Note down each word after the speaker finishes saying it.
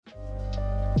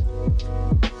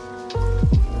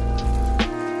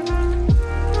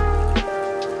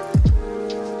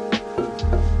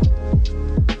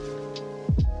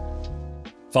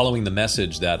Following the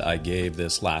message that I gave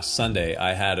this last Sunday,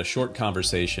 I had a short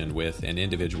conversation with an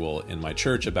individual in my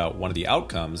church about one of the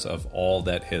outcomes of all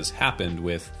that has happened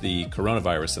with the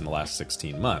coronavirus in the last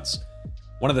 16 months.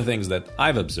 One of the things that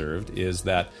I've observed is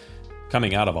that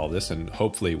coming out of all this, and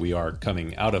hopefully we are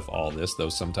coming out of all this, though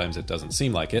sometimes it doesn't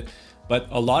seem like it, but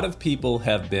a lot of people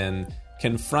have been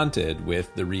confronted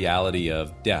with the reality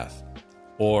of death,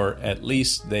 or at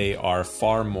least they are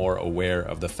far more aware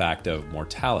of the fact of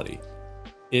mortality.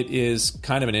 It is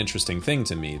kind of an interesting thing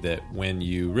to me that when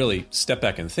you really step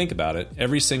back and think about it,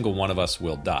 every single one of us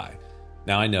will die.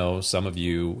 Now, I know some of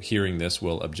you hearing this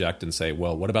will object and say,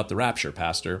 well, what about the rapture,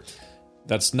 Pastor?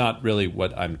 That's not really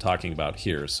what I'm talking about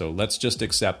here. So let's just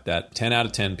accept that 10 out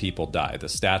of 10 people die. The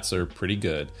stats are pretty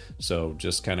good, so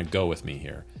just kind of go with me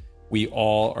here. We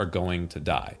all are going to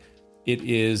die. It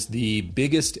is the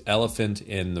biggest elephant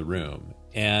in the room,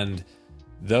 and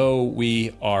though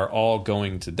we are all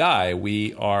going to die,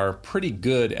 we are pretty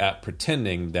good at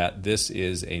pretending that this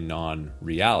is a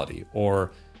non-reality,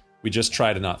 or we just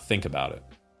try to not think about it.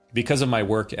 Because of my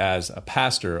work as a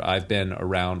pastor, I've been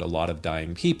around a lot of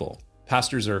dying people.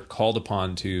 Pastors are called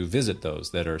upon to visit those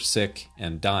that are sick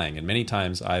and dying, and many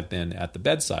times I've been at the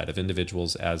bedside of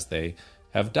individuals as they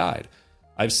have died.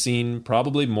 I've seen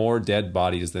probably more dead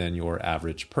bodies than your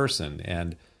average person,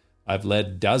 and I've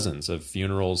led dozens of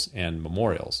funerals and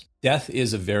memorials. Death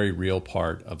is a very real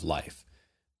part of life,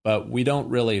 but we don't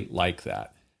really like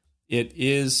that. It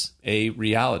is a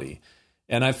reality.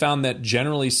 And I found that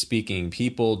generally speaking,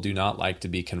 people do not like to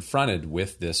be confronted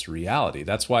with this reality.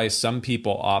 That's why some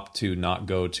people opt to not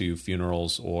go to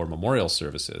funerals or memorial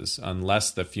services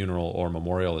unless the funeral or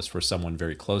memorial is for someone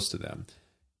very close to them.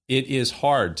 It is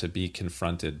hard to be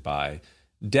confronted by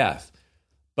death.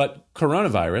 But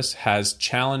coronavirus has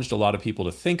challenged a lot of people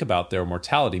to think about their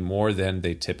mortality more than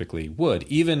they typically would,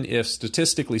 even if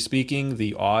statistically speaking,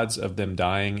 the odds of them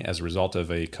dying as a result of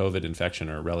a COVID infection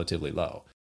are relatively low.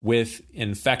 With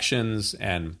infections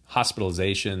and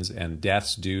hospitalizations and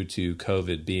deaths due to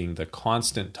COVID being the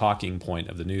constant talking point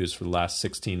of the news for the last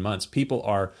 16 months, people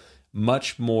are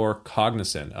much more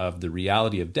cognizant of the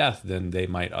reality of death than they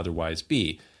might otherwise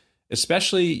be,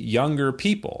 especially younger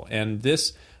people. And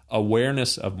this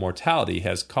awareness of mortality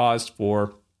has caused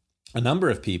for a number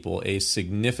of people a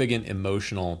significant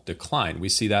emotional decline. We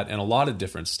see that in a lot of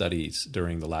different studies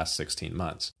during the last 16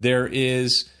 months. There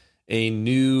is a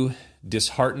new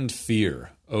disheartened fear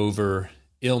over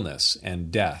illness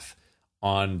and death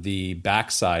on the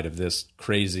backside of this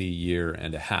crazy year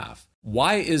and a half.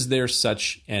 Why is there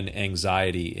such an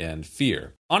anxiety and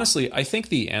fear? Honestly, I think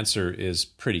the answer is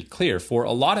pretty clear. For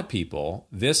a lot of people,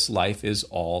 this life is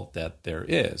all that there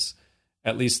is.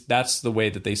 At least that's the way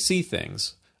that they see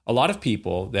things. A lot of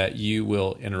people that you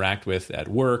will interact with at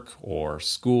work or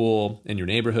school, in your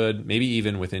neighborhood, maybe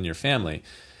even within your family,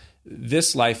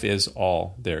 this life is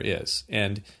all there is.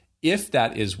 And if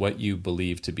that is what you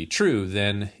believe to be true,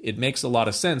 then it makes a lot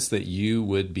of sense that you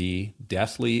would be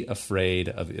deathly afraid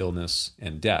of illness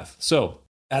and death. So,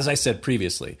 as I said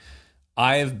previously,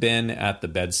 I've been at the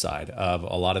bedside of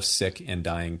a lot of sick and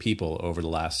dying people over the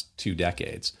last 2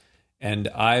 decades. And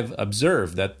I've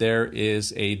observed that there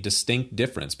is a distinct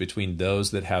difference between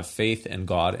those that have faith in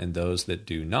God and those that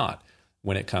do not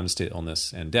when it comes to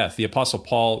illness and death. The Apostle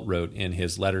Paul wrote in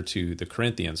his letter to the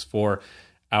Corinthians, "For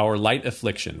our light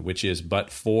affliction, which is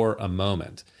but for a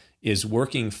moment, is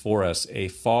working for us a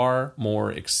far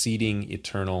more exceeding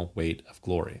eternal weight of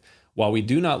glory. While we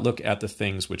do not look at the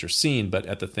things which are seen, but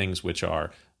at the things which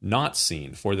are not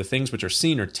seen. For the things which are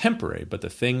seen are temporary, but the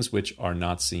things which are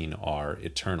not seen are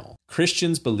eternal."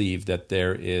 Christians believe that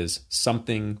there is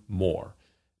something more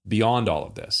beyond all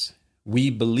of this.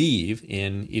 We believe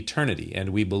in eternity, and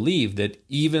we believe that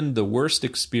even the worst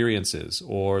experiences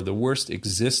or the worst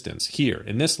existence here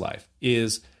in this life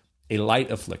is a light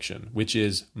affliction, which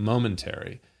is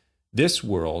momentary. This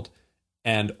world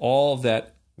and all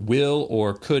that will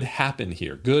or could happen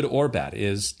here, good or bad,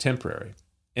 is temporary.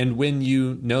 And when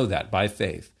you know that by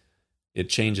faith, it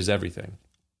changes everything.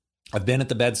 I've been at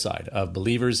the bedside of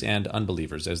believers and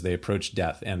unbelievers as they approach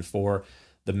death, and for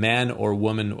the man or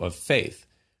woman of faith,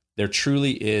 there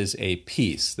truly is a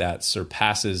peace that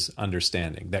surpasses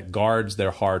understanding, that guards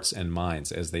their hearts and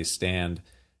minds as they stand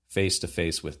face to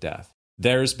face with death.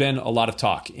 There's been a lot of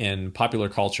talk in popular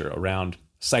culture around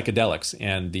psychedelics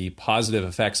and the positive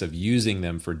effects of using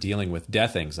them for dealing with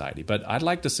death anxiety. But I'd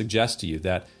like to suggest to you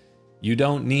that you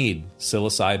don't need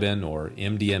psilocybin or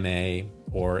MDMA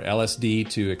or LSD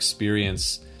to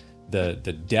experience the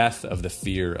death of the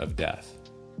fear of death.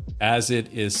 As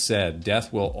it is said,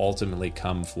 death will ultimately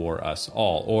come for us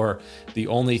all, or the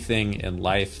only thing in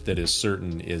life that is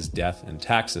certain is death and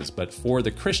taxes. But for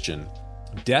the Christian,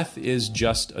 death is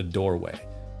just a doorway,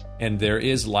 and there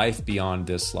is life beyond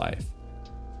this life.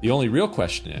 The only real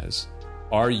question is,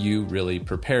 are you really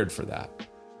prepared for that?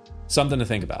 Something to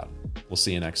think about. We'll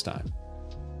see you next time.